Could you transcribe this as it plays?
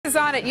is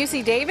on at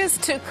UC Davis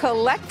to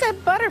collect a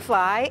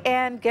butterfly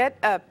and get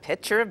a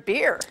pitcher of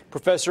beer.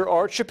 Professor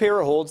Art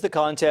Shapiro holds the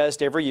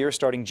contest every year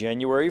starting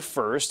January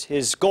 1st.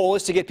 His goal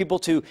is to get people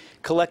to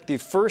collect the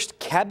first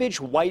cabbage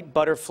white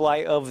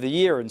butterfly of the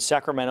year in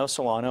Sacramento,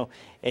 Solano,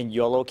 and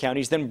Yolo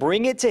counties. Then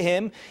bring it to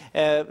him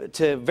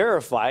to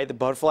verify the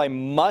butterfly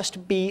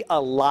must be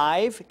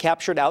alive,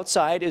 captured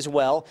outside as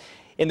well.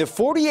 In the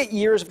 48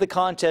 years of the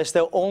contest,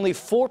 though, only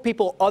 4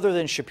 people other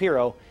than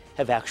Shapiro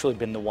have actually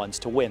been the ones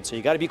to win. So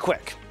you got to be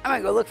quick. I'm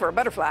going to go look for a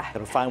butterfly.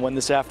 Gotta find one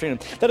this afternoon.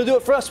 That'll do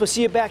it for us. We'll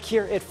see you back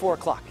here at 4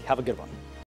 o'clock. Have a good one.